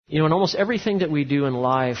In almost everything that we do in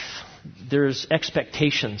life, there's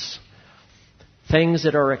expectations. Things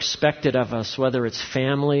that are expected of us, whether it's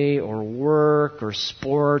family or work or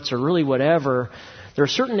sports or really whatever, there are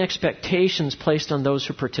certain expectations placed on those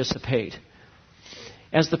who participate.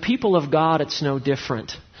 As the people of God, it's no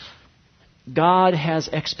different. God has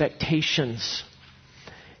expectations.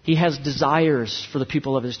 He has desires for the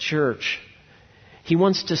people of His church. He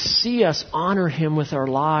wants to see us honor Him with our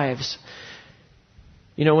lives.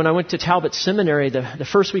 When I went to Talbot Seminary, the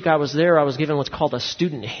first week I was there, I was given what's called a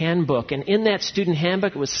student handbook. And in that student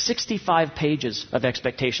handbook, it was 65 pages of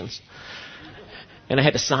expectations. And I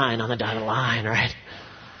had to sign on the dotted line, right?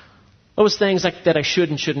 Those things like that I should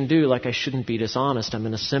and shouldn't do, like I shouldn't be dishonest. I'm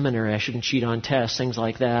in a seminary. I shouldn't cheat on tests, things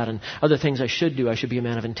like that. And other things I should do. I should be a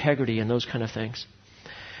man of integrity and those kind of things.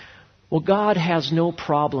 Well, God has no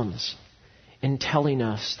problems in telling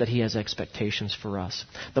us that He has expectations for us.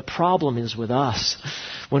 The problem is with us.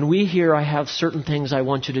 When we hear, I have certain things I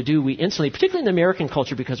want you to do, we instantly, particularly in the American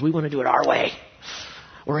culture, because we want to do it our way.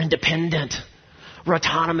 We're independent. We're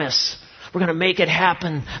autonomous. We're going to make it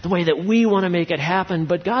happen the way that we want to make it happen.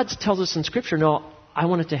 But God tells us in Scripture, no, I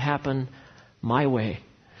want it to happen my way.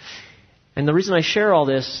 And the reason I share all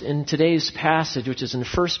this in today's passage, which is in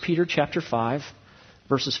 1 Peter chapter 5,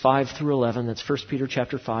 verses 5 through 11. That's 1 Peter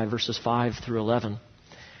chapter 5, verses 5 through 11.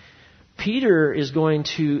 Peter is going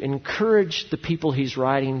to encourage the people he's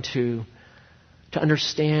writing to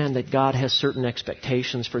understand that God has certain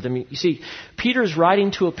expectations for them. You see, Peter's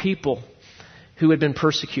writing to a people who had been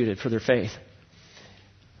persecuted for their faith.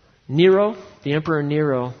 Nero, the Emperor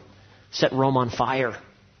Nero, set Rome on fire.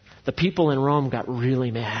 The people in Rome got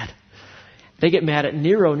really mad. They get mad at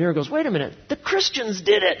Nero. Nero goes, wait a minute, the Christians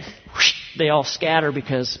did it. They all scatter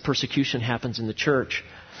because persecution happens in the church.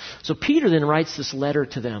 So Peter then writes this letter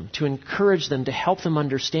to them to encourage them, to help them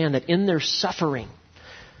understand that in their suffering,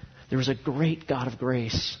 there is a great God of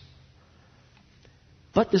grace.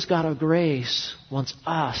 But this God of grace wants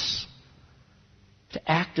us to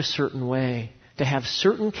act a certain way, to have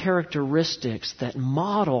certain characteristics that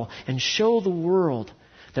model and show the world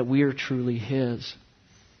that we are truly His.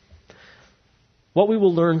 What we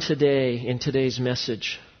will learn today in today's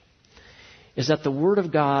message is that the Word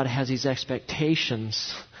of God has these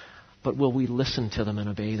expectations, but will we listen to them and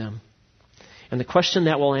obey them? And the question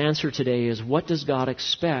that we'll answer today is, what does God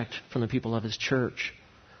expect from the people of His church?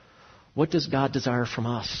 What does God desire from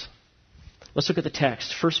us? Let's look at the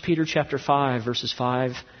text. 1 Peter chapter 5, verses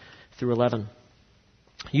 5 through 11.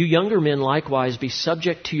 You younger men likewise be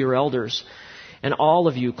subject to your elders, and all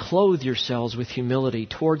of you clothe yourselves with humility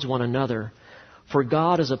towards one another. For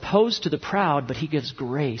God is opposed to the proud, but He gives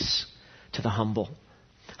grace to the humble.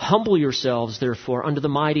 Humble yourselves, therefore, under the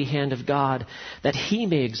mighty hand of God, that He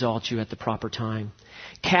may exalt you at the proper time,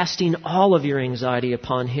 casting all of your anxiety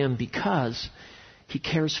upon Him because He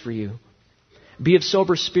cares for you. Be of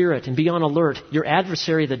sober spirit and be on alert. Your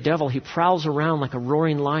adversary, the devil, he prowls around like a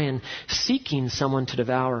roaring lion, seeking someone to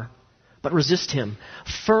devour. But resist him,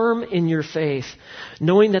 firm in your faith,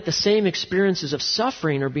 knowing that the same experiences of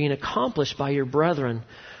suffering are being accomplished by your brethren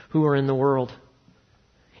who are in the world.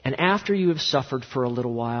 And after you have suffered for a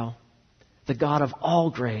little while, the God of all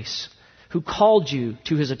grace, who called you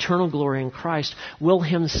to His eternal glory in Christ, will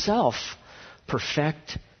Himself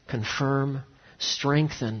perfect, confirm,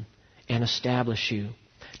 strengthen, and establish you.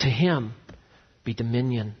 To Him be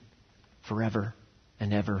dominion forever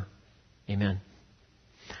and ever. Amen.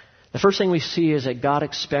 The first thing we see is that God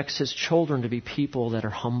expects His children to be people that are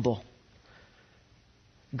humble.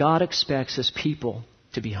 God expects His people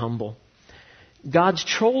to be humble. God's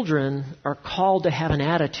children are called to have an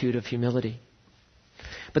attitude of humility.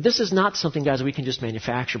 But this is not something, guys, we can just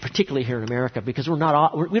manufacture, particularly here in America, because we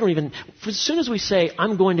don't even, as soon as we say,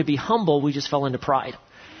 I'm going to be humble, we just fell into pride.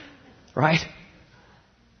 Right?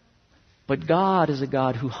 But God is a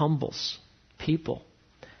God who humbles people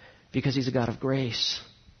because He's a God of grace.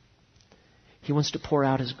 He wants to pour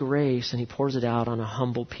out His grace, and He pours it out on a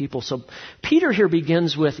humble people. So Peter here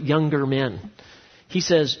begins with younger men. He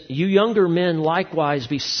says, you younger men likewise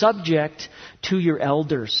be subject to your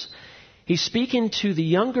elders. He's speaking to the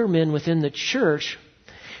younger men within the church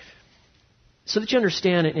so that you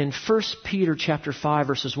understand it. In 1 Peter chapter 5,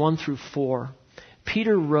 verses 1 through 4,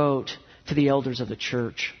 Peter wrote to the elders of the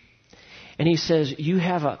church. And he says, you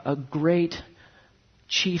have a great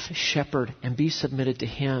chief shepherd, and be submitted to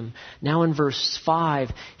Him. Now in verse 5,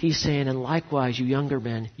 he's saying, and likewise, you younger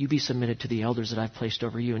men, you be submitted to the elders that I've placed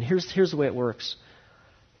over you. And here's the way it works.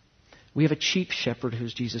 We have a chief shepherd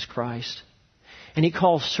who's Jesus Christ. And He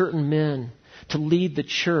calls certain men to lead the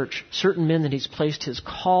church, certain men that He's placed His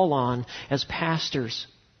call on as pastors.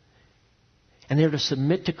 and they're to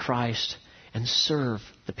submit to Christ and serve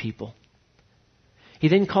the people. He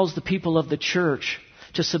then calls the people of the church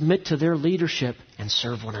to submit to their leadership and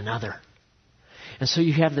serve one another. And so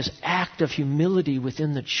you have this act of humility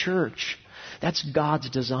within the church. That's God's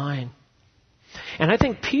design. And I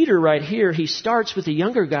think Peter right here, he starts with the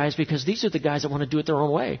younger guys because these are the guys that want to do it their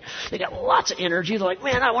own way. They got lots of energy. They're like,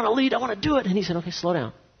 man, I want to lead. I want to do it. And he said, okay, slow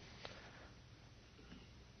down.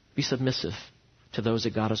 Be submissive to those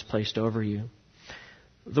that God has placed over you.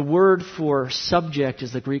 The word for subject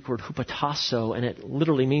is the Greek word hupotasso, and it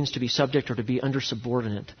literally means to be subject or to be under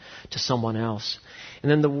subordinate to someone else.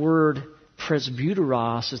 And then the word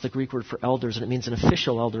presbyteros is the Greek word for elders, and it means an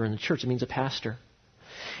official elder in the church. It means a pastor.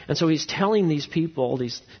 And so he's telling these people,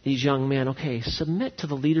 these young men, okay, submit to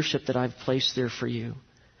the leadership that I've placed there for you.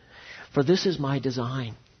 For this is my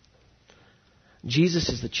design. Jesus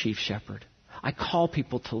is the chief shepherd. I call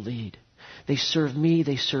people to lead. They serve me,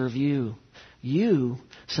 they serve you. You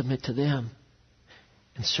submit to them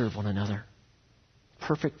and serve one another.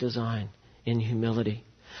 Perfect design in humility.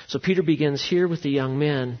 So Peter begins here with the young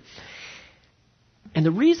men. And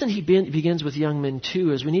the reason he begins with young men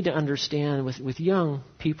too is we need to understand with young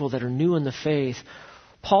people that are new in the faith,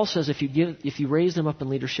 Paul says if you raise them up in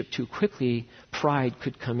leadership too quickly, pride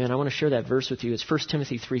could come in. I want to share that verse with you. It's 1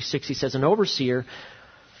 Timothy 3:6. He says, an overseer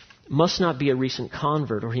must not be a recent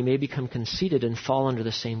convert, or he may become conceited and fall under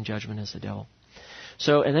the same judgment as the devil.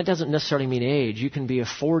 So, and that doesn't necessarily mean age. You can be a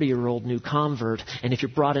 40-year-old new convert, and if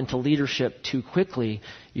you're brought into leadership too quickly,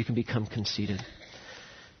 you can become conceited.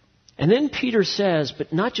 And then Peter says,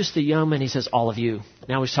 but not just the young men, he says, all of you.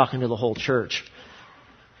 Now he's talking to the whole church.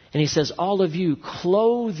 And he says, all of you,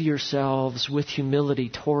 clothe yourselves with humility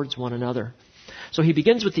towards one another. So he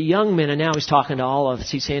begins with the young men, and now he's talking to all of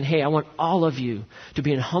us. He's saying, hey, I want all of you to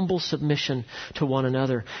be in humble submission to one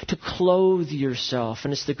another, to clothe yourself.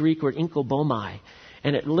 And it's the Greek word inkobomai,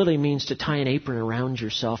 and it literally means to tie an apron around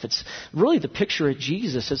yourself. It's really the picture of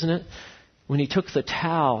Jesus, isn't it? When he took the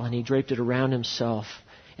towel and he draped it around himself,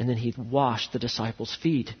 and then he washed the disciples'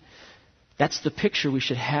 feet. That's the picture we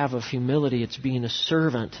should have of humility. It's being a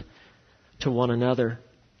servant to one another.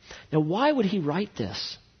 Now, why would he write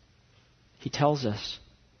this? He tells us,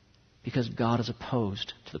 because God is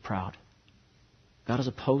opposed to the proud. God is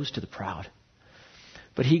opposed to the proud.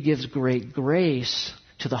 But he gives great grace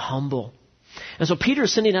to the humble. And so Peter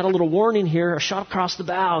is sending out a little warning here, a shot across the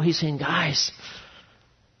bow. He's saying, guys,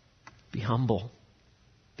 be humble.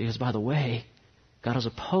 Because by the way, God is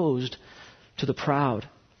opposed to the proud.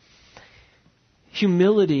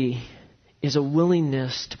 Humility is a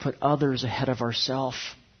willingness to put others ahead of ourselves.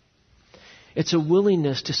 It's a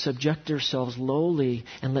willingness to subject ourselves lowly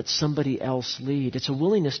and let somebody else lead. It's a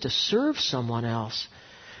willingness to serve someone else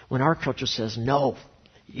when our culture says, no,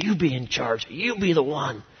 you be in charge. You be the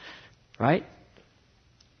one. Right?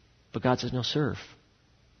 But God says, no, serve.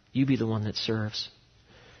 You be the one that serves.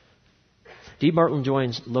 D. Barton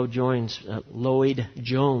Lloyd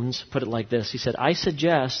Jones put it like this. He said, I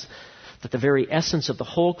suggest that the very essence of the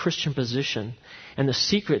whole Christian position and the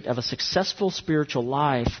secret of a successful spiritual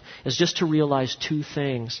life is just to realize two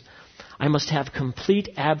things. I must have complete,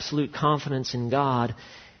 absolute confidence in God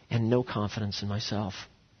and no confidence in myself.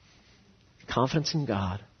 Confidence in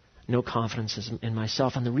God, no confidence in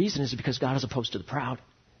myself. And the reason is because God is opposed to the proud.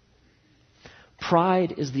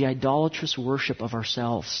 Pride is the idolatrous worship of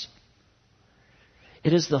ourselves.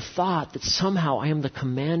 It is the thought that somehow I am the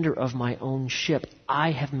commander of my own ship. I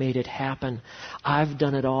have made it happen. I've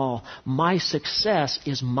done it all. My success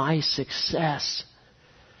is my success.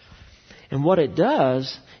 And what it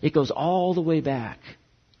does, it goes all the way back,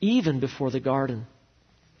 even before the garden.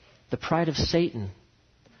 The pride of Satan,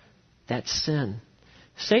 that's sin.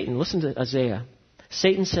 Satan, listen to Isaiah.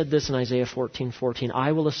 Satan said this in Isaiah 14:14,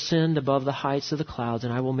 I will ascend above the heights of the clouds,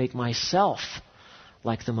 and I will make myself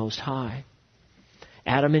like the Most High.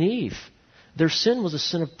 Adam and Eve, their sin was a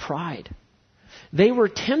sin of pride. They were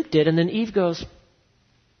tempted, and then Eve goes,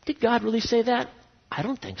 did God really say that? I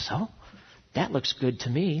don't think so. That looks good to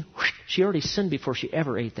me. She already sinned before she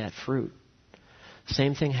ever ate that fruit.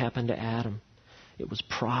 Same thing happened to Adam. It was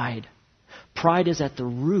pride. Pride is at the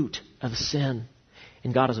root of sin,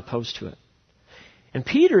 and God is opposed to it. And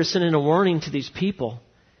Peter is sending a warning to these people,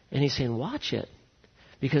 and he's saying, watch it.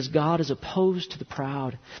 Because God is opposed to the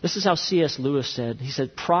proud. This is how C.S. Lewis said. He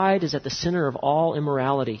said, pride is at the center of all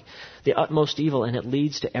immorality, the utmost evil, and it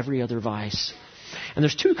leads to every other vice. And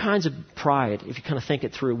there's two kinds of pride, if you kind of think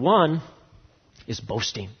it through. One is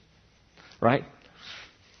boasting, right?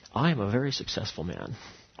 I am a very successful man.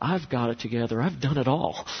 I've got it together. I've done it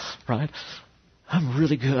all, right? I'm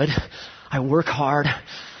really good. I work hard.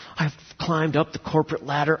 I've climbed up the corporate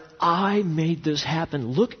ladder. I made this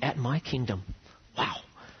happen. Look at my kingdom. Wow.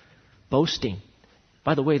 Boasting.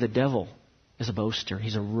 By the way, the devil is a boaster.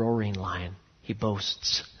 He's a roaring lion. He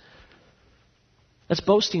boasts. That's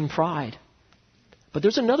boasting pride. But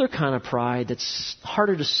there's another kind of pride that's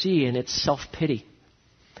harder to see, and it's self-pity.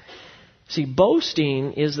 See,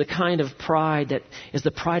 boasting is the kind of pride that is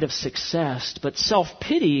the pride of success, but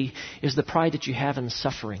self-pity is the pride that you have in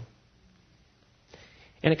suffering.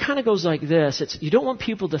 And it kind of goes like this. You don't want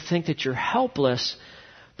people to think that you're helpless,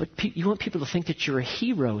 but you want people to think that you're a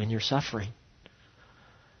hero in your suffering.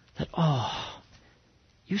 That, oh,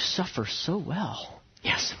 you suffer so well.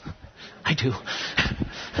 Yes, I do.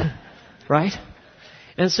 Right?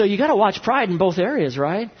 And so you got to watch pride in both areas,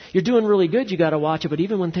 right? You're doing really good, you got to watch it. But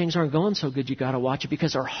even when things aren't going so good, you got to watch it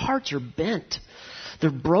because our hearts are bent.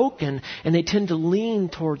 They're broken, and they tend to lean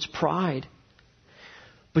towards pride.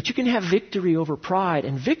 But you can have victory over pride,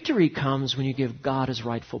 and victory comes when you give God His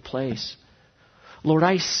rightful place. Lord,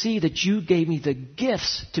 I see that you gave me the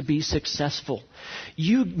gifts to be successful.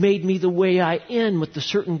 You made me the way I am with the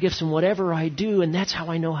certain gifts in whatever I do, and that's how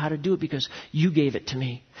I know how to do it because you gave it to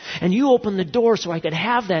me. And you opened the door so I could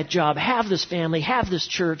have that job, have this family, have this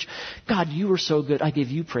church. God, you were so good. I give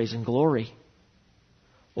you praise and glory.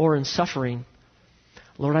 Or in suffering,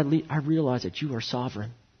 Lord, I realize that you are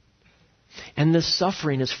sovereign. And this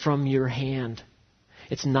suffering is from your hand.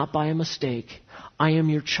 It's not by a mistake. I am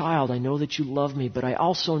your child. I know that you love me, but I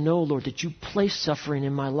also know, Lord, that you place suffering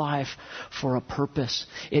in my life for a purpose.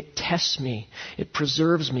 It tests me. It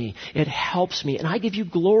preserves me. It helps me. And I give you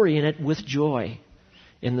glory in it with joy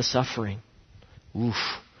in the suffering. Oof.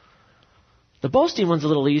 The boasting one's a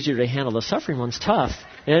little easier to handle. The suffering one's tough,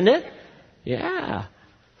 isn't it? Yeah.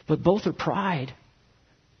 But both are pride.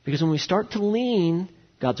 Because when we start to lean,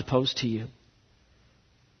 God's opposed to you.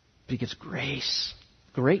 But He gives grace.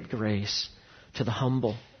 Great grace to the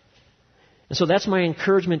humble. And so that's my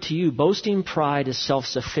encouragement to you. Boasting pride is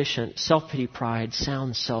self-sufficient. Self-pity pride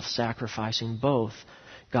sounds self-sacrificing. Both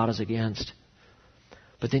God is against.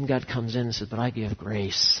 But then God comes in and says, but I give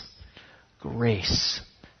grace. Grace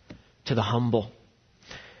to the humble.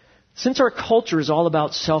 Since our culture is all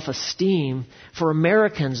about self-esteem, for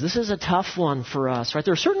Americans, this is a tough one for us, right?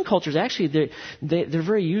 There are certain cultures, actually, they're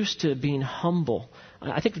very used to being humble.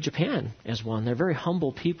 I think of Japan as one. They're very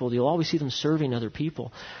humble people. You'll always see them serving other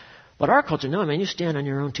people. But our culture, no, man, you stand on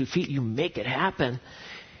your own 2 feet, you make it happen.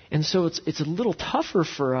 And so it's a little tougher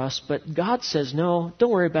for us, but God says, no, don't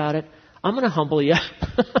worry about it. I'm going to humble you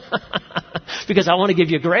because I want to give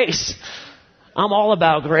you grace. I'm all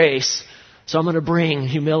about grace. So I'm going to bring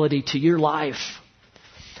humility to your life.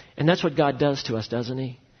 And that's what God does to us, doesn't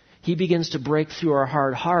He? He begins to break through our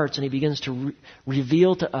hard hearts, and He begins to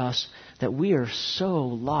reveal to us that we are so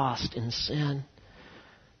lost in sin.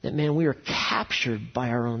 That, man, we are captured by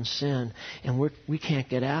our own sin, and we can't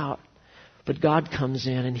get out. But God comes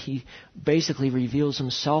in, and He basically reveals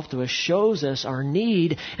Himself to us, shows us our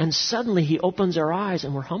need, and suddenly He opens our eyes,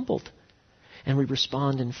 and we're humbled. And we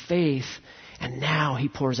respond in faith, and now He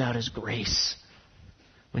pours out His grace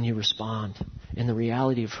when you respond in the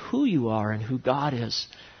reality of who you are and who God is.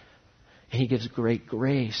 And He gives great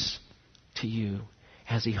grace to you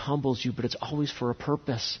as He humbles you, but it's always for a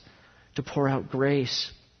purpose, to pour out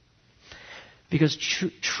grace. Because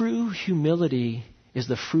true humility is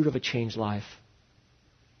the fruit of a changed life.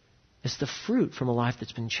 It's the fruit from a life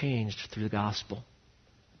that's been changed through the gospel.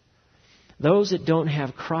 Those that don't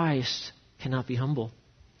have Christ cannot be humble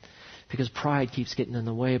because pride keeps getting in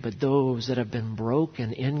the way. But those that have been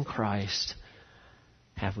broken in Christ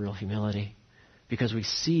have real humility because we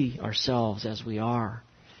see ourselves as we are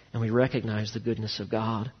and we recognize the goodness of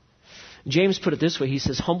God. James put it this way. He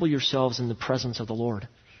says, humble yourselves in the presence of the Lord.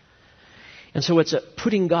 And so it's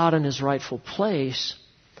putting God in His rightful place.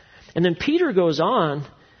 And then Peter goes on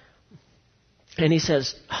and he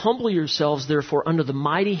says, humble yourselves therefore under the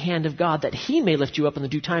mighty hand of God that He may lift you up in the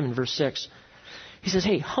due time in verse 6. He says,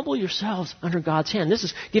 hey, humble yourselves under God's hand. This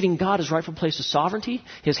is giving God His rightful place of sovereignty,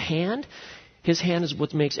 His hand. His hand is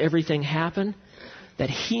what makes everything happen, that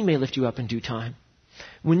He may lift you up in due time.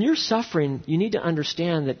 When you're suffering, you need to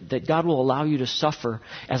understand that God will allow you to suffer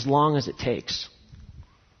as long as it takes.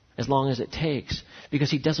 As long as it takes,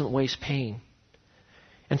 because He doesn't waste pain.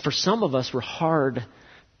 And for some of us, we're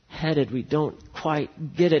hard-headed. We don't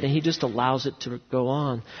quite get it, and He just allows it to go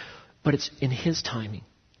on. But it's in His timing.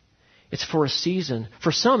 It's for a season.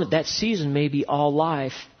 For some, that season may be all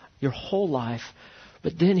life, your whole life.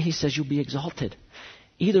 But then He says you'll be exalted.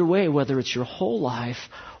 Either way, whether it's your whole life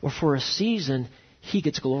or for a season, He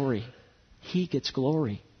gets glory. He gets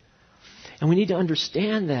glory. And we need to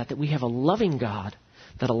understand that we have a loving God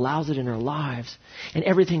that allows it in our lives, and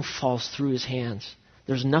everything falls through His hands.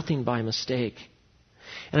 There's nothing by mistake.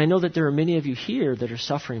 And I know that there are many of you here that are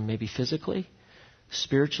suffering, maybe physically,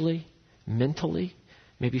 spiritually, mentally,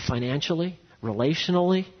 maybe financially,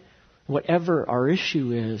 relationally. Whatever our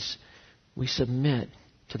issue is, we submit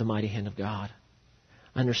to the mighty hand of God,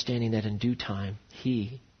 understanding that in due time,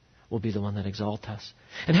 He will be the one that exalts us.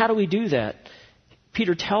 And how do we do that?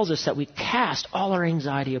 Peter tells us that we cast all our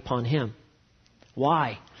anxiety upon Him.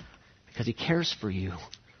 Why? Because He cares for you.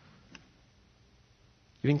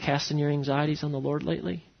 You been casting your anxieties on the Lord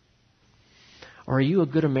lately? Or are you a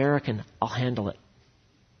good American? I'll handle it.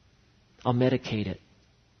 I'll medicate it.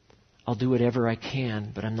 I'll do whatever I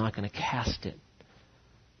can, but I'm not going to cast it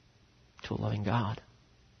to a loving God.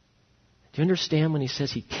 Do you understand when He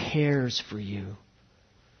says He cares for you?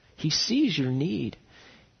 He sees your need.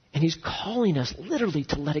 And He's calling us literally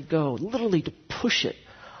to let it go, literally to push it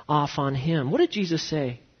off on Him. What did Jesus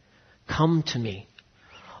say? Come to me,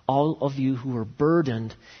 all of you who are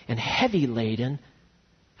burdened and heavy laden,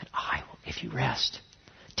 and I will give you rest.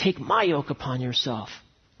 Take my yoke upon yourself.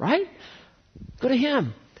 Right? Go to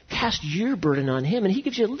Him. Cast your burden on Him, and He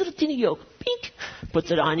gives you a little teeny yoke. Pink!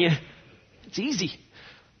 Puts it on you. It's easy.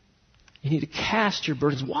 You need to cast your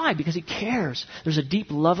burdens. Why? Because He cares. There's a deep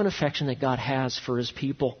love and affection that God has for His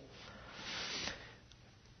people.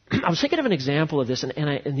 I was thinking of an example of this,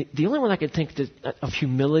 and the only one I could think of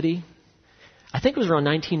humility, I think it was around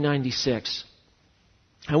 1996.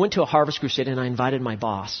 I went to a Harvest Crusade, and I invited my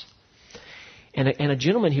boss. And a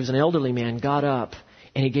gentleman, he was an elderly man, got up,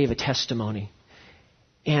 and he gave a testimony.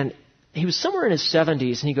 And he was somewhere in his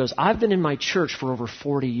 70s, and he goes, I've been in my church for over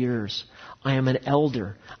 40 years. I am an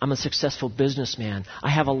elder. I'm a successful businessman. I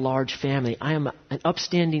have a large family. I am an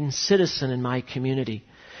upstanding citizen in my community.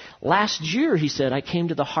 Last year, he said, I came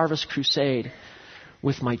to the Harvest Crusade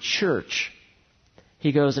with my church.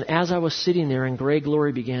 He goes, and as I was sitting there and Greg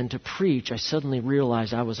Laurie began to preach, I suddenly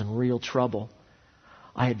realized I was in real trouble.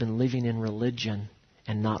 I had been living in religion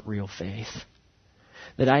and not real faith.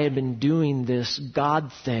 That I had been doing this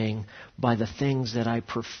God thing by the things that I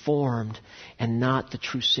performed and not the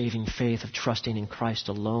true saving faith of trusting in Christ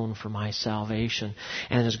alone for my salvation.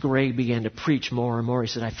 And as Greg began to preach more and more, he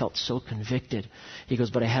said, I felt so convicted. He goes,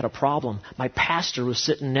 but I had a problem. My pastor was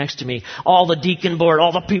sitting next to me. All the deacon board,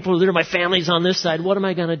 all the people there, my family's on this side. What am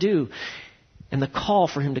I going to do? And the call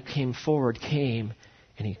for him to come forward came,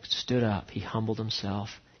 and he stood up. He humbled himself,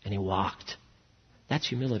 and he walked. That's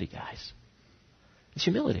humility, guys. It's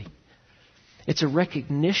humility. It's a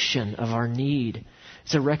recognition of our need.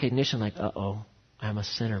 It's a recognition like, I'm a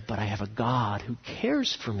sinner, but I have a God who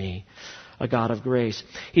cares for me, a God of grace.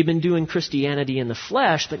 He'd been doing Christianity in the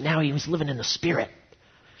flesh, but now he was living in the Spirit,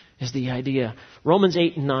 is the idea. Romans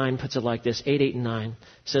 8 and 9 puts it like this, 8 and 9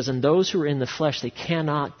 says, and those who are in the flesh, they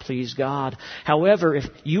cannot please God. However, if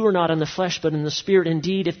you are not in the flesh, but in the Spirit,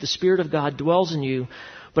 indeed, if the Spirit of God dwells in you,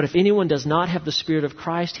 but if anyone does not have the Spirit of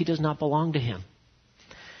Christ, he does not belong to Him.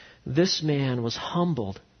 This man was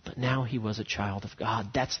humbled, but now he was a child of God.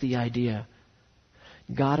 That's the idea.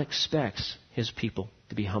 God expects His people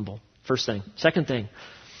to be humble. First thing. Second thing,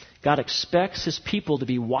 God expects His people to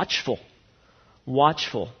be watchful.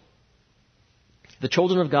 Watchful. The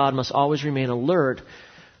children of God must always remain alert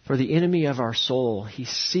for the enemy of our soul. He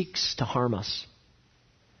seeks to harm us.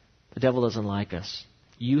 The devil doesn't like us.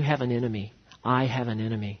 You have an enemy. I have an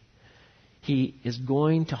enemy. He is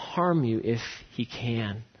going to harm you if he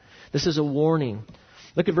can. This is a warning.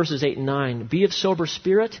 Look at verses 8 and 9. Be of sober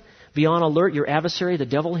spirit. Be on alert. Your adversary, the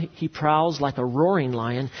devil, he prowls like a roaring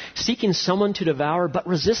lion, seeking someone to devour, but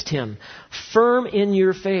resist him. Firm in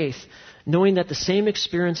your faith, knowing that the same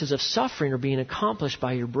experiences of suffering are being accomplished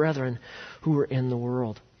by your brethren who are in the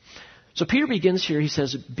world. So Peter begins here. He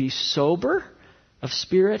says, be sober of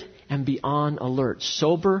spirit and be on alert.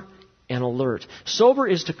 Sober and alert. Sober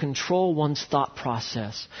is to control one's thought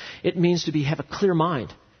process. It means to have a clear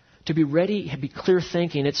mind. To be ready, be clear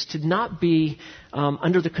thinking. It's to not be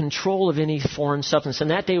under the control of any foreign substance.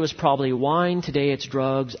 And that day was probably wine. Today it's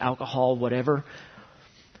drugs, alcohol, whatever.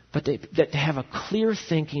 But to have a clear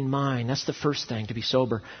thinking mind. That's the first thing, to be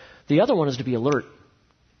sober. The other one is to be alert,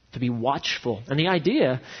 to be watchful. And the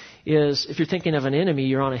idea is, if you're thinking of an enemy,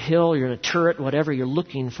 you're on a hill, you're in a turret, whatever, you're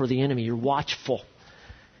looking for the enemy. You're watchful.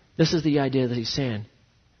 This is the idea that he's saying.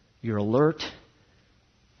 You're alert,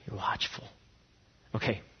 you're watchful.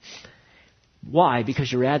 Okay. Why?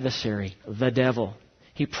 Because your adversary, the devil,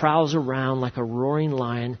 he prowls around like a roaring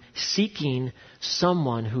lion, seeking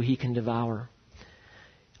someone who he can devour.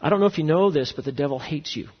 I don't know if you know this, but the devil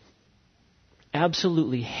hates you.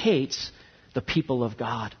 Absolutely hates the people of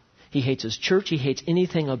God. He hates his church. He hates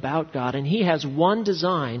anything about God. And he has one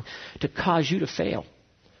design: to cause you to fail.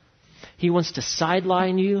 He wants to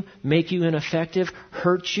sideline you, make you ineffective,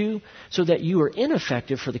 hurt you, so that you are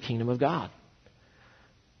ineffective for the kingdom of God.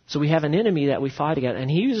 So we have an enemy that we fight against,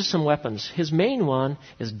 and he uses some weapons. His main one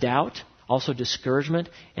is doubt, also discouragement,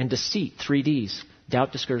 and deceit. 3 Ds.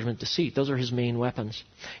 Doubt, discouragement, deceit. Those are his main weapons.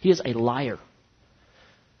 He is a liar.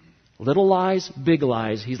 Little lies, big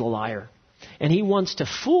lies, he's a liar. And he wants to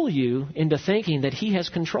fool you into thinking that he has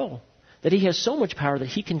control, that he has so much power that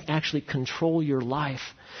he can actually control your life.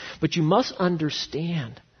 But you must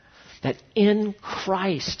understand that in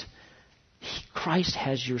Christ, Christ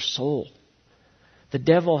has your soul. The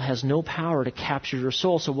devil has no power to capture your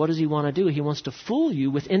soul. So what does he want to do? He wants to fool you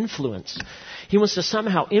with influence. He wants to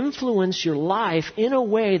somehow influence your life in a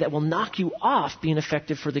way that will knock you off being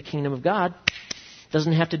effective for the kingdom of God.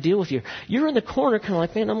 Doesn't have to deal with you. You're in the corner kind of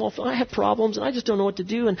like, man, I have problems and I just don't know what to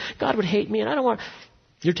do and God would hate me and I don't want...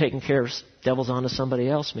 You're taking care of devils onto somebody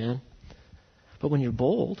else, man. But when you're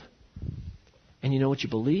bold and you know what you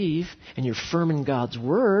believe and you're firm in God's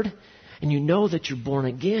word and you know that you're born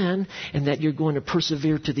again and that you're going to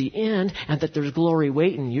persevere to the end and that there's glory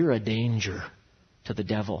waiting, you're a danger to the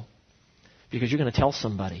devil because you're going to tell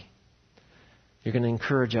somebody. You're going to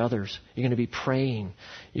encourage others. You're going to be praying.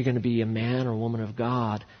 You're going to be a man or woman of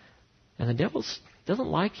God. And the devil doesn't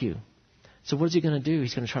like you. So what is he going to do?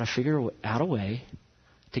 He's going to try to figure out a way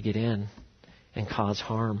to get in and cause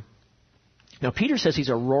harm. Now, Peter says he's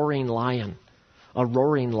a roaring lion. A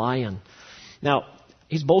roaring lion. Now,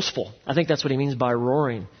 he's boastful. I think that's what he means by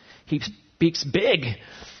roaring. He speaks big.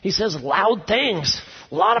 He says loud things.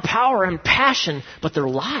 A lot of power and passion, but they're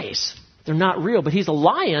lies. They're not real. But he's a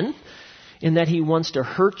lion in that he wants to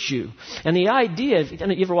hurt you. And the idea,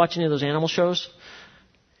 you ever watch any of those animal shows?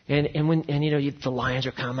 And the lions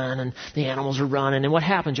are coming and the animals are running. And what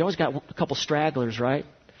happens? You always got a couple stragglers, right?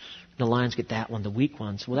 The lions get that one, the weak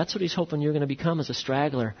ones. Well, that's what he's hoping you're going to become as a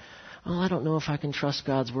straggler. Oh, I don't know if I can trust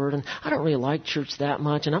God's word, and I don't really like church that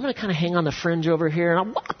much, and I'm going to kind of hang on the fringe over here,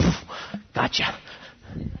 and gotcha.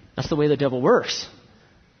 That's the way the devil works.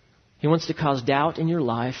 He wants to cause doubt in your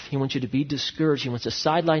life. He wants you to be discouraged. He wants to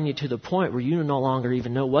sideline you to the point where you no longer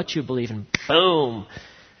even know what you believe, and boom,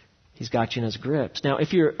 he's got you in his grips. Now,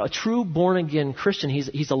 if you're a true born-again Christian,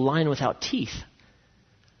 he's a lion without teeth.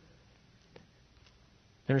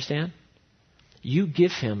 You understand? You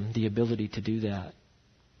give him the ability to do that.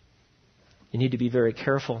 You need to be very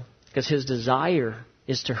careful because his desire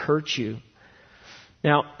is to hurt you.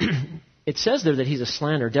 Now, it says there that he's a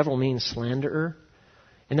slanderer. Devil means slanderer.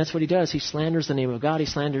 And that's what he does. He slanders the name of God. He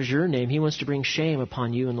slanders your name. He wants to bring shame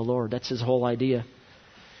upon you and the Lord. That's his whole idea.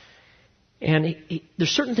 And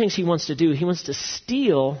there's certain things he wants to do. He wants to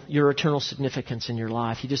steal your eternal significance in your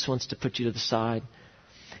life. He just wants to put you to the side.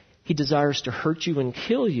 He desires to hurt you and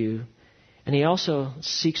kill you. And he also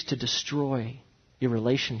seeks to destroy your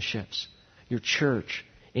relationships, your church,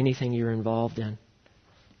 anything you're involved in.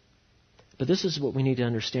 But this is what we need to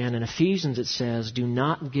understand. In Ephesians it says, do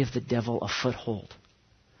not give the devil a foothold.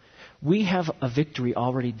 We have a victory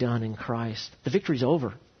already done in Christ. The victory's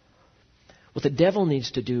over. What the devil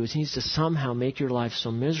needs to do is he needs to somehow make your life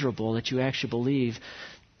so miserable that you actually believe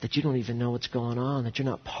that you don't even know what's going on, that you're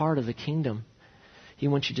not part of the kingdom. He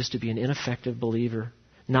wants you just to be an ineffective believer,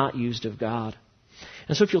 not used of God.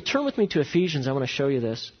 And so if you'll turn with me to Ephesians, I want to show you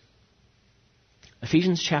this.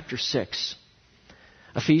 Ephesians chapter 6.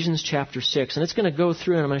 Ephesians chapter 6. And it's going to go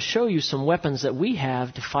through and I'm going to show you some weapons that we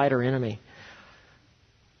have to fight our enemy.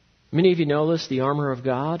 Many of you know this, the armor of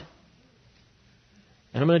God.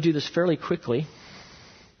 And I'm going to do this fairly quickly.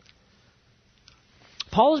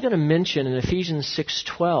 Paul is going to mention in Ephesians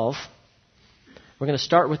 6:12, we're going to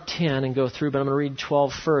start with 10 and go through, but I'm going to read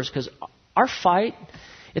 12 first, because our fight,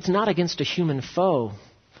 it's not against a human foe.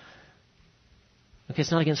 Okay,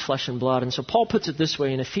 it's not against flesh and blood. And so Paul puts it this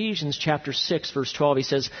way in Ephesians chapter 6, verse 12. He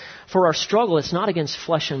says, for our struggle, it's not against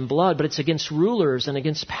flesh and blood, but it's against rulers and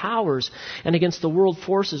against powers and against the world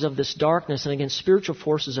forces of this darkness and against spiritual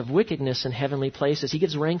forces of wickedness in heavenly places. He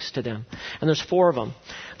gives ranks to them. And there's 4 of them.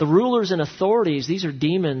 The rulers and authorities, these are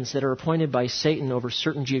demons that are appointed by Satan over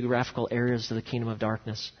certain geographical areas of the kingdom of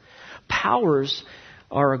darkness. Powers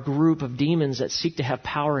are a group of demons that seek to have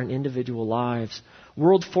power in individual lives.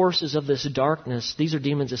 World forces of this darkness, these are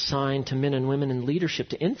demons assigned to men and women in leadership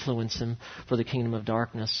to influence them for the kingdom of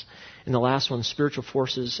darkness. And the last one, spiritual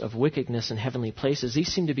forces of wickedness in heavenly places. These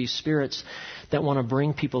seem to be spirits that want to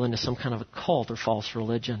bring people into some kind of a cult or false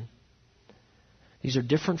religion. These are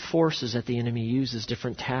different forces that the enemy uses,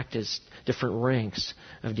 different tactics, different ranks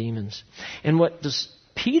of demons. And what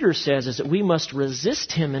Peter says is that we must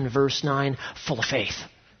resist him in verse 9, full of faith.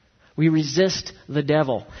 We resist the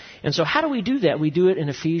devil. And so how do we do that? We do it in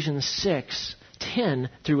Ephesians 6:10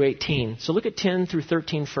 through 18. So look at 10 through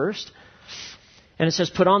 13 first. And it says,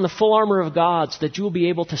 put on the full armor of God so that you will be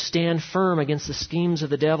able to stand firm against the schemes of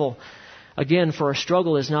the devil. Again, for our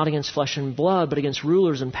struggle is not against flesh and blood, but against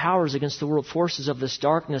rulers and powers, against the world forces of this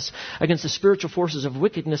darkness, against the spiritual forces of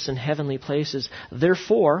wickedness in heavenly places.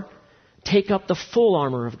 Therefore, take up the full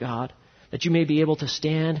armor of God, that you may be able to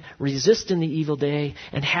stand, resist in the evil day,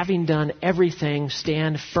 and having done everything,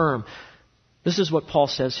 stand firm. This is what Paul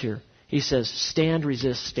says here. He says, stand,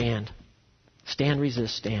 resist, stand. Stand,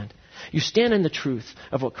 resist, stand. You stand in the truth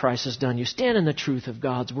of what Christ has done. You stand in the truth of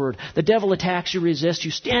God's Word. The devil attacks, you resist.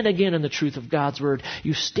 You stand again in the truth of God's Word.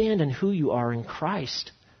 You stand in who you are in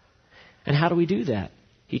Christ. And how do we do that?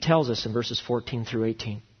 He tells us in verses 14 through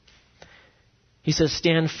 18. He says,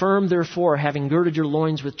 stand firm, therefore, having girded your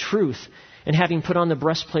loins with truth, and having put on the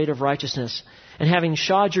breastplate of righteousness, and having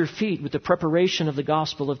shod your feet with the preparation of the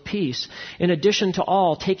gospel of peace, in addition to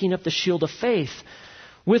all, taking up the shield of faith,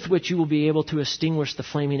 with which you will be able to extinguish the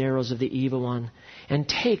flaming arrows of the evil one, and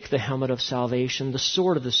take the helmet of salvation, the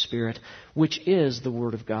sword of the Spirit, which is the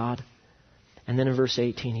Word of God. And then in verse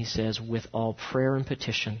 18 he says, with all prayer and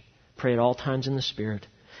petition, pray at all times in the Spirit,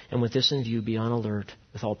 and with this in view, be on alert,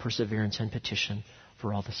 with all perseverance and petition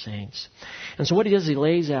for all the saints. And so what he does, he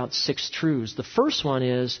lays out 6 truths. The first one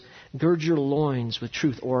is, gird your loins with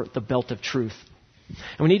truth, or the belt of truth.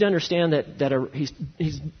 And we need to understand that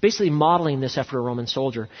he's basically modeling this after a Roman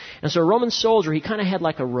soldier. And so a Roman soldier, he kind of had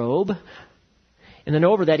like a robe. And then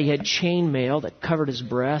over that he had chainmail that covered his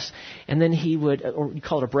breast. And then he would, or we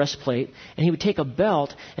call it a breastplate, and he would take a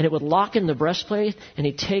belt and it would lock in the breastplate, and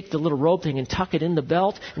he'd take the little robe thing and tuck it in the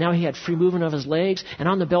belt. Now he had free movement of his legs, and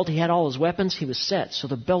on the belt he had all his weapons. He was set. So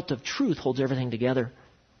the belt of truth holds everything together.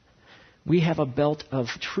 We have a belt of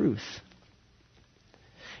truth.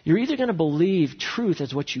 You're either going to believe truth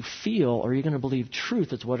as what you feel, or you're going to believe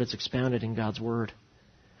truth as what is expounded in God's Word.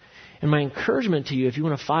 And my encouragement to you, if you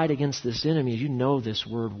want to fight against this enemy, is you know this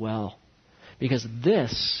Word well. Because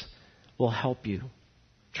this will help you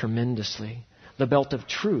tremendously. The belt of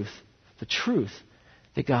truth, the truth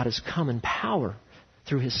that God has come in power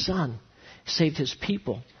through His Son, saved His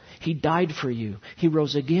people. He died for you. He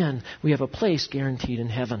rose again. We have a place guaranteed in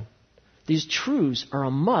heaven. These truths are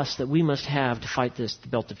a must that we must have to fight this, the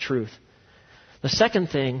belt of truth. The second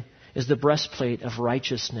thing is the breastplate of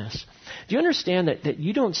righteousness. Do you understand that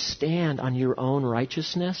you don't stand on your own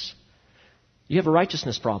righteousness? You have a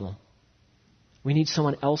righteousness problem. We need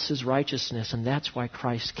someone else's righteousness, and that's why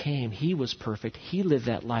Christ came. He was perfect. He lived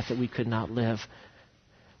that life that we could not live.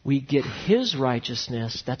 We get His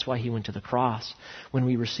righteousness. That's why He went to the cross when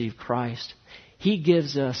we receive Christ. He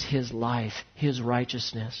gives us His life, His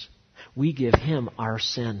righteousness. We give Him our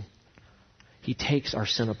sin. He takes our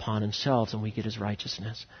sin upon Himself, and we get His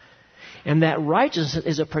righteousness. And that righteousness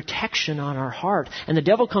is a protection on our heart. And the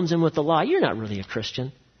devil comes in with the lie, you're not really a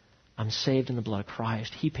Christian. I'm saved in the blood of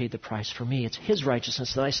Christ. He paid the price for me. It's His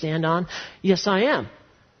righteousness that I stand on. Yes, I am.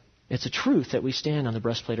 It's a truth that we stand on the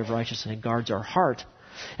breastplate of righteousness, and it guards our heart.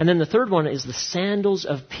 And then the third one is the sandals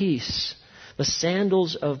of peace. The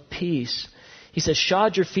sandals of peace. He says,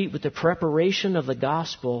 shod your feet with the preparation of the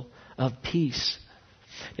gospel of peace.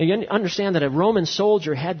 Now you understand that a Roman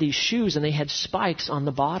soldier had these shoes, and they had spikes on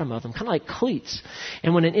the bottom of them, kind of like cleats.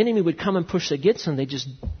 And when an enemy would come and push against them, they just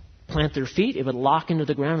plant their feet. It would lock into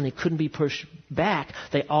the ground, and they couldn't be pushed back.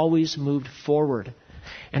 They always moved forward.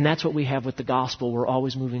 And that's what we have with the gospel. We're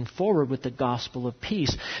always moving forward with the gospel of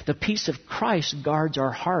peace. The peace of Christ guards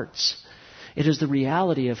our hearts. It is the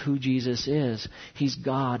reality of who Jesus is. He's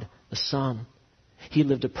God the Son. He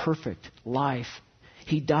lived a perfect life.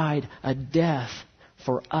 He died a death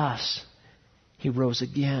for us. He rose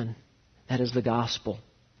again. That is the gospel.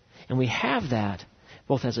 And we have that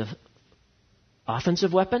both as an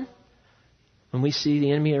offensive weapon. When we see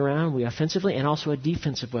the enemy around, we offensively, and also a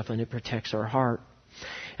defensive weapon. It protects our heart.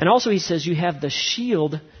 And also he says you have the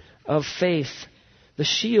shield of faith. The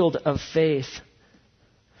shield of faith.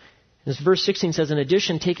 As verse 16 says, in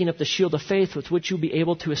addition, taking up the shield of faith with which you'll be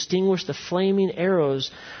able to extinguish the flaming arrows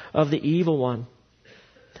of the evil one.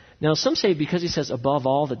 Now, some say because he says above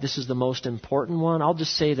all that this is the most important one, I'll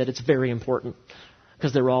just say that it's very important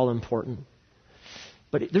because they're all important.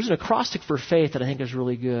 But there's an acrostic for faith that I think is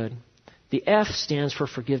really good. The F stands for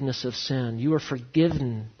forgiveness of sin. You are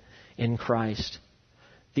forgiven in Christ.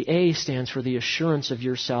 The A stands for the assurance of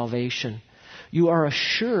your salvation. You are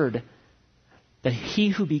assured that He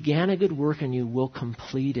who began a good work in you will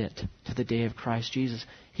complete it to the day of Christ Jesus.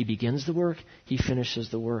 He begins the work, He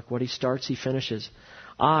finishes the work. What He starts, He finishes.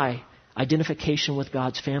 Identification with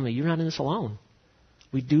God's family. You're not in this alone.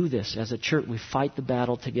 We do this as a church. We fight the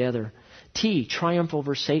battle together. T, triumph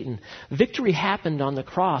over Satan. Victory happened on the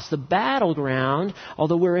cross. The battleground,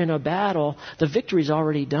 although we're in a battle, the victory's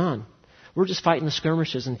already done. We're just fighting the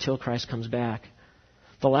skirmishes until Christ comes back.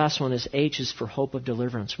 The last one is H, is for hope of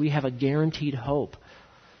deliverance. We have a guaranteed hope.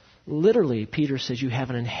 Literally, Peter says you have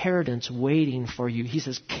an inheritance waiting for you. He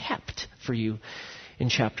says kept for you in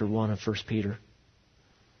chapter 1 of 1 Peter.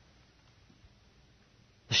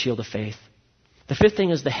 The shield of faith. The fifth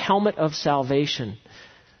thing is the helmet of salvation.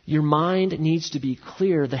 Your mind needs to be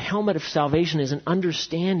clear. The helmet of salvation is an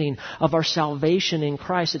understanding of our salvation in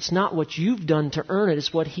Christ. It's not what you've done to earn it.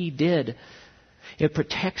 It's what He did. It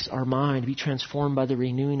protects our mind. Be transformed by the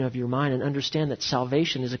renewing of your mind and understand that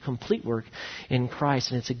salvation is a complete work in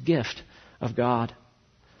Christ and it's a gift of God.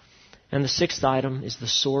 And the sixth item is the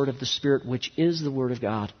sword of the Spirit, which is the Word of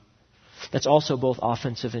God. That's also both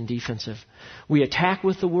offensive and defensive. We attack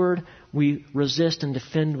with the Word. We resist and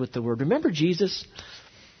defend with the Word. Remember Jesus?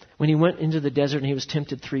 When He went into the desert and He was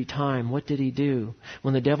tempted 3 times, what did He do?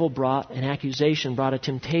 When the devil brought an accusation, brought a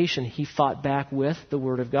temptation, He fought back with the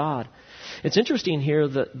Word of God. It's interesting here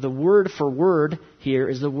that the word for word here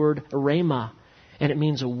is the word rhema, and it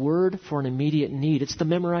means a word for an immediate need. It's the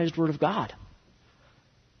memorized Word of God.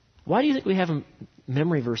 Why do you think we have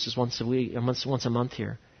memory verses once a week, once a month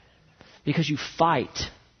here? Because you fight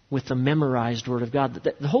with the memorized Word of God.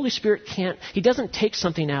 The Holy Spirit He doesn't take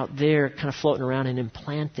something out there kind of floating around and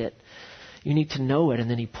implant it. You need to know it, and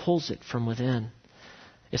then He pulls it from within.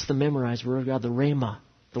 It's the memorized Word of God, the rhema,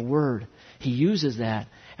 the Word. He uses that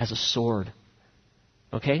as a sword.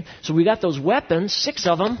 Okay? So we got those weapons, 6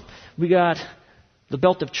 of them. We got the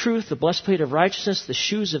belt of truth, the breastplate of righteousness, the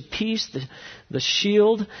shoes of peace, the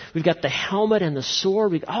shield. We've got the helmet and the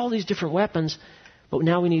sword. We've got all these different weapons. But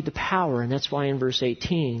now we need the power, and that's why in verse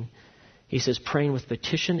 18, he says, praying with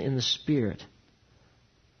petition in the Spirit.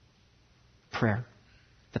 Prayer.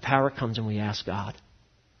 The power comes and we ask God.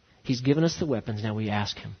 He's given us the weapons, now we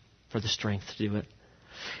ask Him for the strength to do it.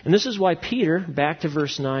 And this is why Peter, back to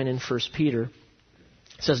verse 9 in 1 Peter,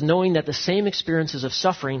 says, knowing that the same experiences of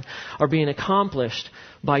suffering are being accomplished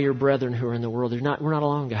by your brethren who are in the world. We're not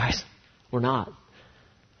alone, guys. We're not.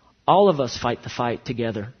 All of us fight the fight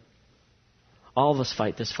together. All of us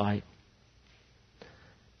fight this fight.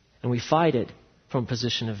 And we fight it from a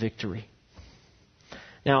position of victory.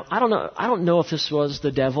 Now, I don't know if this was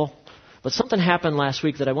the devil, but something happened last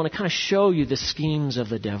week that I want to kind of show you the schemes of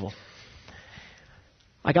the devil.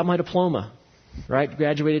 I got my diploma, right?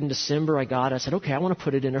 Graduated in December. I said, okay, I want to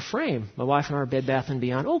put it in a frame. My wife and I are Bed Bath &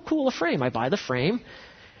 Beyond. Oh, cool, a frame. I buy the frame,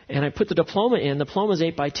 and I put the diploma in. The diploma's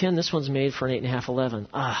 8 by 10. This one's made for an 8.5, 11.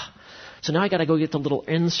 So now I got to go get the little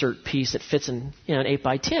insert piece that fits in an 8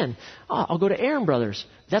 by 10. I'll go to Aaron Brothers.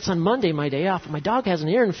 That's on Monday, my day off. My dog has an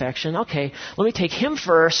ear infection. Okay, let me take him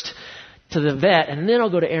first to the vet, and then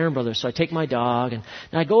I'll go to Aaron Brothers. So I take my dog, and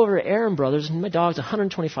I go over to Aaron Brothers, and my dog's a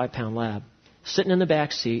 125-pound lab, sitting in the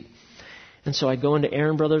back seat. And so I go into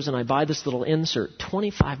Aaron Brothers, and I buy this little insert,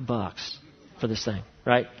 $25 for this thing,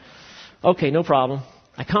 right? Okay, no problem.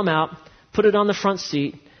 I come out, put it on the front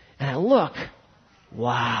seat, and I look.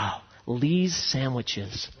 Wow. Lee's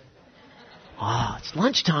sandwiches. It's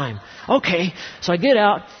lunchtime. Okay, so I get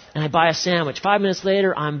out and I buy a sandwich. 5 minutes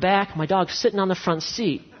later, I'm back. My dog's sitting on the front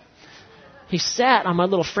seat. He sat on my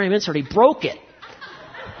little frame insert. He broke it.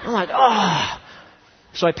 I'm like,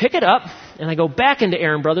 So I pick it up and I go back into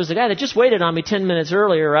Aaron Brothers, the guy that just waited on me 10 minutes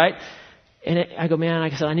earlier, right? And I go, man,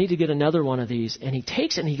 like I said, I need to get another one of these. And he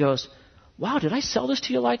takes it and he goes, wow, did I sell this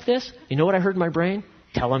to you like this? You know what I heard in my brain?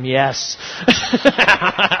 Tell him yes.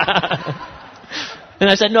 And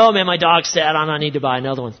I said, no, man, my dog sat on. I need to buy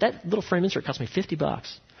another one. That little frame insert cost me $50.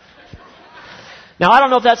 Now, I don't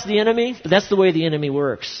know if that's the enemy, but that's the way the enemy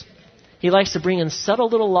works. He likes to bring in subtle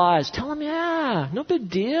little lies. Tell him, yeah, no big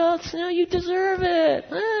deal. You deserve it.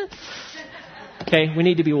 Okay, we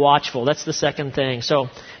need to be watchful. That's the second thing. So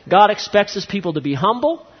God expects His people to be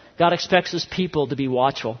humble. God expects His people to be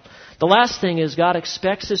watchful. The last thing is God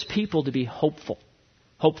expects His people to be hopeful.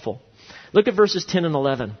 Hopeful. Look at verses 10 and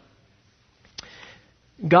 11.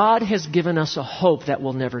 God has given us a hope that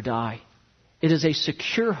will never die. It is a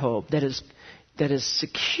secure hope that is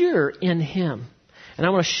secure in Him. And I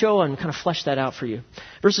want to show and kind of flesh that out for you.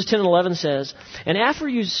 Verses 10 and 11 says, and after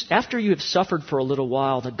you have suffered for a little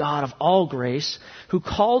while, the God of all grace, who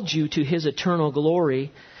called you to His eternal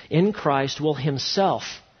glory in Christ, will Himself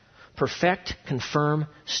perfect, confirm,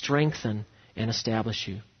 strengthen, and establish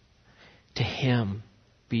you. To Him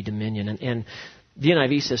be dominion. And the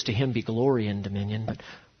NIV says to Him be glory and dominion. But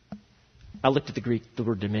I looked at the Greek, the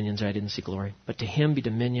word dominion, so I didn't see glory. But to Him be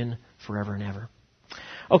dominion forever and ever.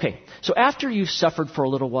 Okay, so after you've suffered for a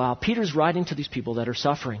little while, Peter's writing to these people that are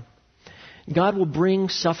suffering. God will bring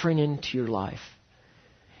suffering into your life.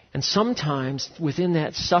 And sometimes within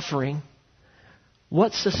that suffering,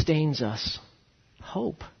 what sustains us?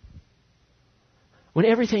 Hope. When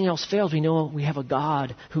everything else fails, we know we have a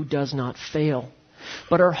God who does not fail.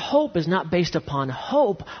 But our hope is not based upon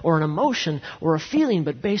hope or an emotion or a feeling,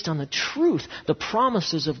 but based on the truth, the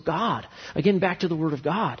promises of God. Again, back to the Word of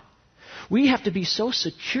God. We have to be so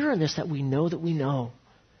secure in this that we know that we know.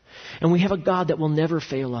 And we have a God that will never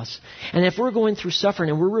fail us. And if we're going through suffering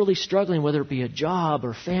and we're really struggling, whether it be a job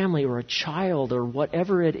or family or a child or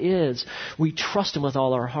whatever it is, we trust Him with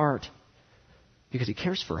all our heart because He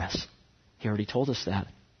cares for us. He already told us that.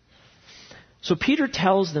 So Peter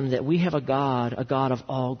tells them that we have a God of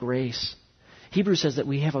all grace. Hebrews says that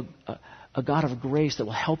we have a God of grace that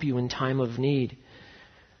will help you in time of need.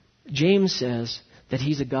 James says that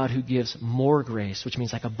He's a God who gives more grace, which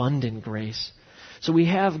means like abundant grace. So we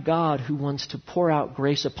have God who wants to pour out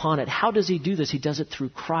grace upon it. How does He do this? He does it through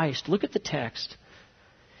Christ. Look at the text.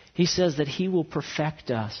 He says that He will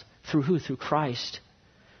perfect us. Through who? Through Christ.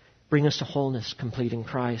 Bring us to wholeness, complete in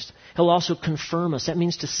Christ. He'll also confirm us. That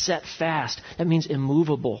means to set fast. That means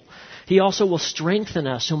immovable. He also will strengthen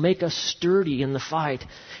us. He'll make us sturdy in the fight.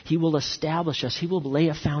 He will establish us. He will lay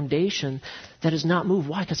a foundation that is not moved.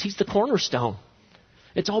 Why? Because He's the cornerstone.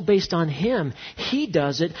 It's all based on Him. He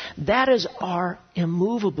does it. That is our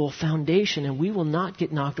immovable foundation, and we will not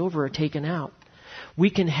get knocked over or taken out. We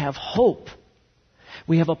can have hope.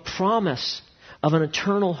 We have a promise of an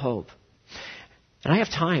eternal hope. And I have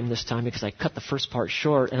time this time because I cut the first part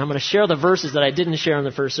short, and I'm going to share the verses that I didn't share in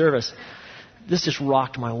the first service. This just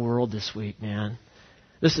rocked my world this week, man.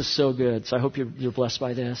 This is so good, so I hope you're blessed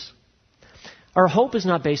by this. Our hope is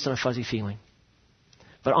not based on a fuzzy feeling.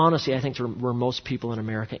 But honestly, I think where most people in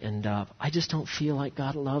America end up, I just don't feel like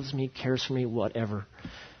God loves me, cares for me, whatever.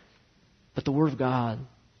 But the Word of God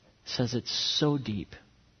says it's so deep,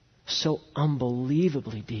 so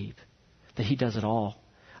unbelievably deep, that He does it all.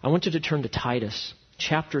 I want you to turn to Titus,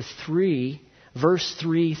 chapter 3, verse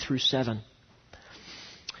 3 through 7.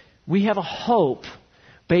 We have a hope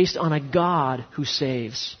based on a God who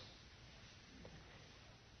saves.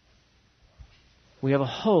 We have a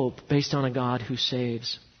hope based on a God who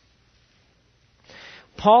saves.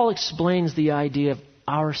 Paul explains the idea of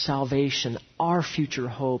our salvation, our future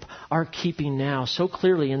hope, our keeping now so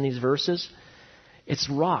clearly in these verses. It's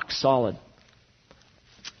rock solid.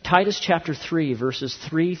 Titus chapter 3, verses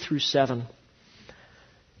 3 through 7.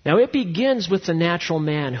 Now it begins with the natural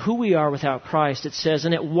man, who we are without Christ. It says,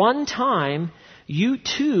 and at one time you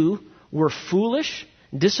too were foolish,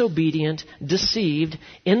 disobedient, deceived,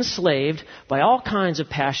 enslaved by all kinds of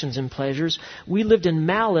passions and pleasures. We lived in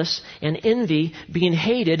malice and envy, being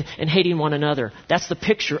hated and hating one another. That's the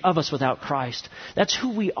picture of us without Christ. That's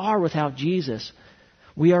who we are without Jesus.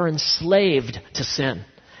 We are enslaved to sin.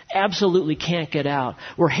 Absolutely can't get out.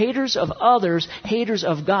 We're haters of others, haters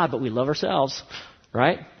of God, but we love ourselves,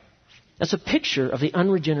 right? That's a picture of the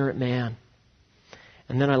unregenerate man.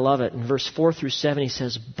 And then I love it. In verse 4 through 7, he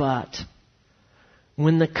says, but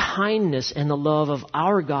when the kindness and the love of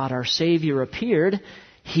our God, our Savior, appeared,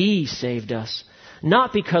 He saved us.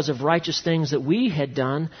 Not because of righteous things that we had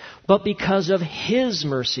done, but because of His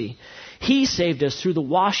mercy. He saved us through the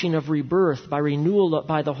washing of rebirth by renewal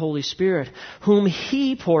by the Holy Spirit, whom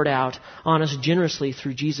He poured out on us generously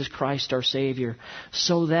through Jesus Christ our Savior,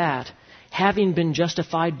 so that, having been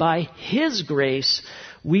justified by His grace,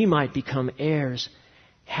 we might become heirs,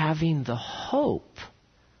 having the hope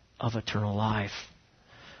of eternal life.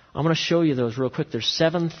 I'm going to show you those real quick. There's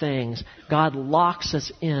 7 things. God locks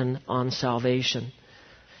us in on salvation.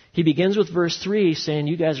 He begins with verse 3 saying,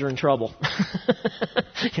 you guys are in trouble.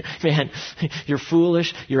 Man, you're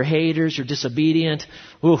foolish, you're haters, you're disobedient.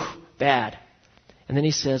 Ooh, bad. And then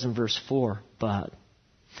he says in verse 4, but.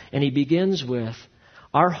 And he begins with,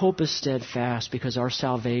 our hope is steadfast because our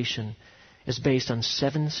salvation is based on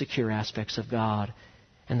 7 secure aspects of God.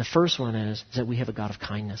 And the first one is that we have a God of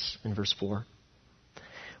kindness in verse 4.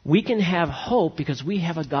 We can have hope because we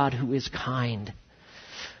have a God who is kind.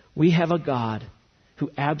 We have a God who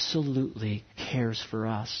absolutely cares for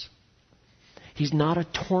us. He's not a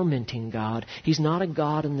tormenting God. He's not a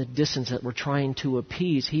God in the distance that we're trying to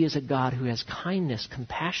appease. He is a God who has kindness,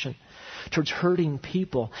 compassion towards hurting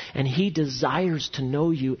people. And He desires to know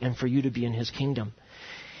you and for you to be in His kingdom.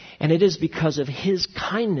 And it is because of His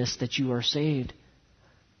kindness that you are saved.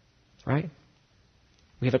 Right?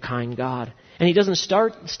 We have a kind God. And He doesn't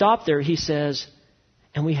stop there. He says,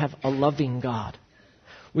 and we have a loving God.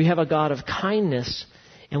 We have a God of kindness,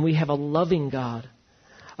 and we have a loving God.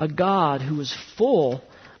 A God who is full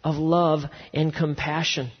of love and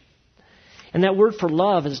compassion. And that word for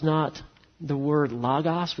love is not the word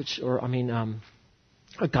logos,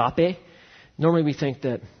 agape. Normally we think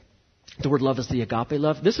that the word love is the agape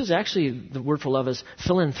love. This is actually, the word for love is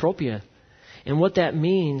philanthropia. And what that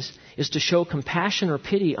means is to show compassion or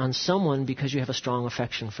pity on someone because you have a strong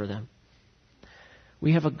affection for them.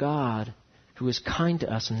 We have a God who is kind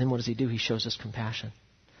to us, and then what does He do? He shows us compassion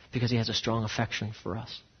because He has a strong affection for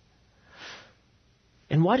us.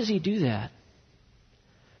 And why does He do that?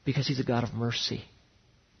 Because He's a God of mercy.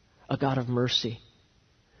 A God of mercy.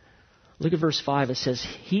 Look at verse 5. It says,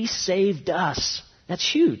 He saved us. That's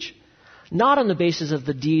huge. Not on the basis of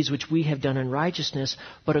the deeds which we have done in righteousness,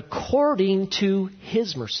 but according to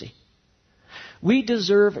His mercy. We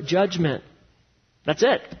deserve judgment. That's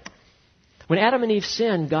it. When Adam and Eve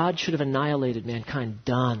sinned, God should have annihilated mankind.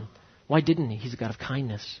 Done. Why didn't He? He's a God of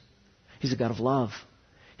kindness. He's a God of love.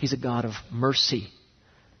 He's a God of mercy.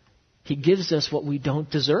 He gives us what we don't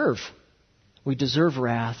deserve. We deserve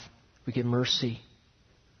wrath. We get mercy.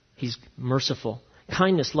 He's merciful.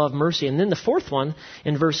 Kindness, love, mercy. And then the fourth one,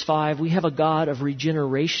 in verse 5, we have a God of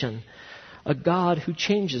regeneration. A God who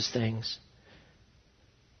changes things.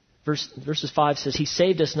 Verses 5 says, He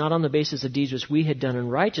saved us not on the basis of deeds which we had done in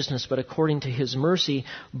righteousness, but according to His mercy,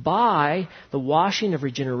 by the washing of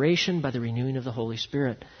regeneration, by the renewing of the Holy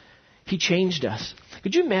Spirit. He changed us.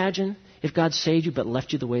 Could you imagine if God saved you but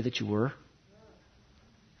left you the way that you were?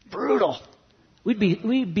 Brutal. We'd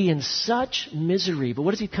be in such misery. But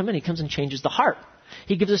what does He come in? He comes and changes the heart.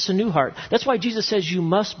 He gives us a new heart. That's why Jesus says you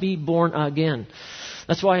must be born again.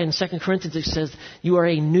 That's why in 2 Corinthians it says you are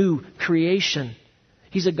a new creation.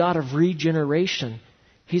 He's a God of regeneration.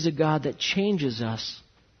 He's a God that changes us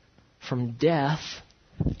from death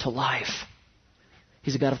to life.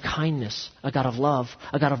 He's a God of kindness, a God of love,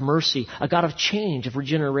 a God of mercy, a God of change, of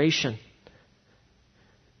regeneration.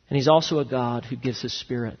 And He's also a God who gives His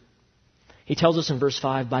Spirit. He tells us in verse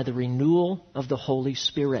 5, by the renewal of the Holy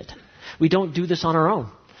Spirit. We don't do this on our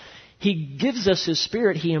own. He gives us His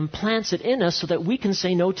Spirit. He implants it in us so that we can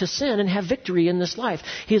say no to sin and have victory in this life.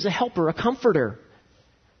 He is a helper, a comforter.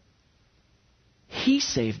 He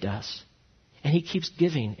saved us. And He keeps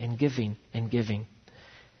giving and giving and giving.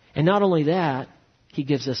 And not only that, He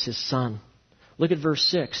gives us His Son. Look at verse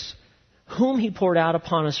 6. Whom He poured out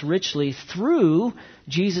upon us richly through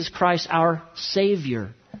Jesus Christ our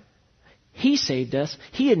Savior. He saved us.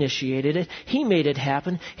 He initiated it. He made it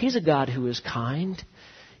happen. He's a God who is kind.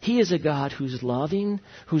 He is a God who's loving,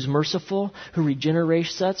 who's merciful, who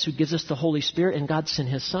regenerates us, who gives us the Holy Spirit, and God sent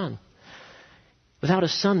His Son. Without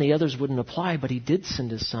His Son, the others wouldn't apply, but He did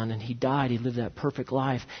send His Son, and He died. He lived that perfect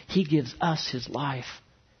life. He gives us His life.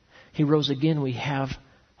 He rose again. We have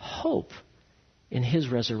hope in His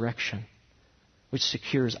resurrection, which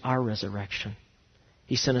secures our resurrection.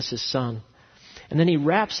 He sent us His Son. And then He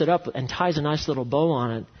wraps it up and ties a nice little bow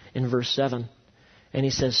on it in verse 7. And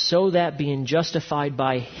He says, so that being justified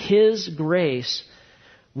by His grace,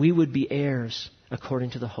 we would be heirs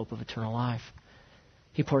according to the hope of eternal life.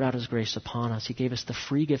 He poured out His grace upon us. He gave us the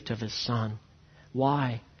free gift of His Son.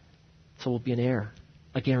 Why? So we'll be an heir,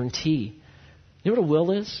 a guarantee. You know what a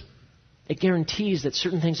will is? It guarantees that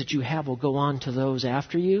certain things that you have will go on to those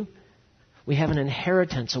after you. We have an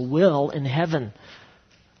inheritance, a will in heaven.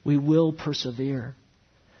 We will persevere.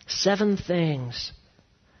 7 things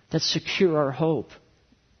that secure our hope.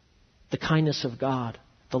 The kindness of God,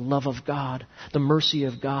 the love of God, the mercy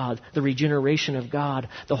of God, the regeneration of God,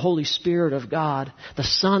 the Holy Spirit of God, the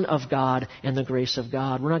Son of God, and the grace of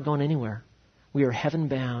God. We're not going anywhere. We are heaven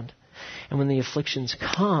bound. And when the afflictions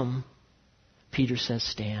come, Peter says,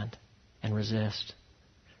 stand and resist.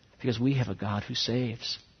 Because we have a God who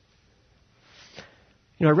saves.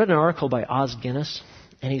 You know, I read an article by Os Guinness.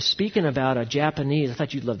 And he's speaking about a Japanese, I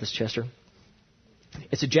thought you'd love this, Chester.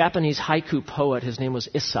 It's a Japanese haiku poet. His name was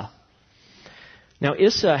Issa. Now,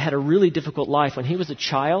 Issa had a really difficult life. When he was a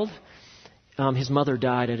child, his mother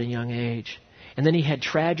died at a young age. And then he had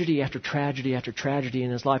tragedy after tragedy after tragedy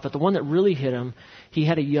in his life. But the one that really hit him, he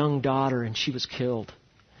had a young daughter and she was killed.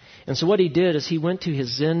 And so what he did is he went to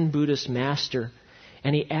his Zen Buddhist master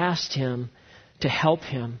and he asked him to help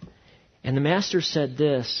him. And the master said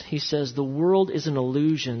this. He says, the world is an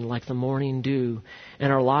illusion like the morning dew,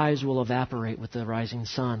 and our lives will evaporate with the rising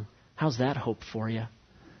sun. How's that hope for you?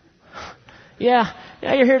 Yeah,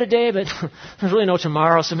 you're here today, but there's really no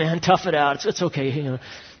tomorrow, so man, tough it out. It's okay. You know.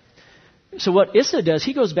 So what Issa does,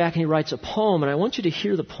 he goes back and he writes a poem, and I want you to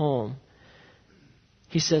hear the poem.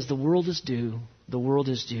 He says, the world is due,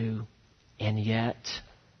 and yet.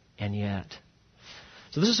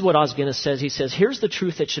 So this is what Os Guinness says. He says, here's the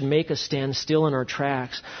truth that should make us stand still in our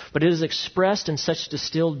tracks, but it is expressed in such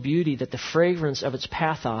distilled beauty that the fragrance of its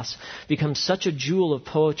pathos becomes such a jewel of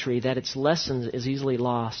poetry that its lesson is easily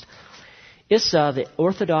lost. Issa, the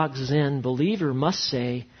orthodox Zen believer, must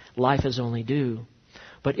say, life is only due.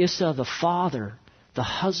 But Issa, the father, the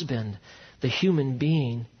husband, the human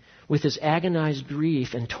being, with his agonized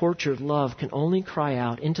grief and tortured love, can only cry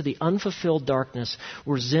out into the unfulfilled darkness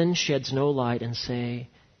where Zen sheds no light and say,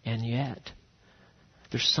 and yet,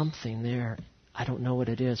 there's something there. I don't know what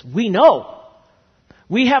it is. We know.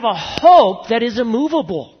 We have a hope that is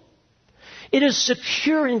immovable. It is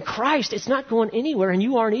secure in Christ. It's not going anywhere, and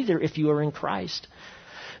you aren't either if you are in Christ.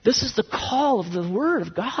 This is the call of the Word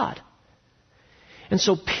of God. And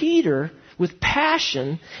so Peter, with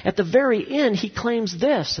passion, at the very end, he claims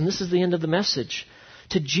this, and this is the end of the message.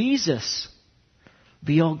 To Jesus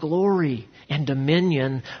be all glory and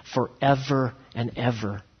dominion forever and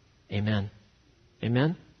ever. Amen.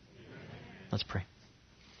 Amen? Let's pray.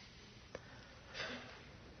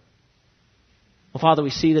 Well, Father, we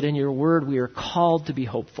see that in your word we are called to be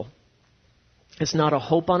hopeful. It's not a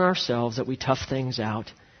hope on ourselves that we tough things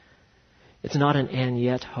out. It's not an and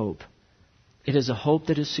yet hope. It is a hope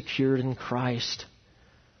that is secured in Christ.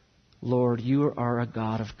 Lord, you are a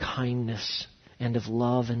God of kindness and of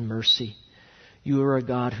love and mercy. You are a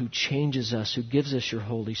God who changes us, who gives us your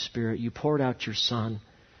Holy Spirit. You poured out your Son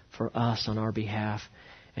for us on our behalf,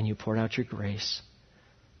 and you poured out your grace.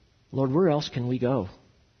 Lord, where else can we go?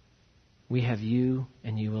 We have you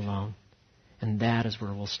and you alone. And that is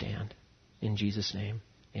where we'll stand. In Jesus' name,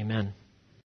 amen.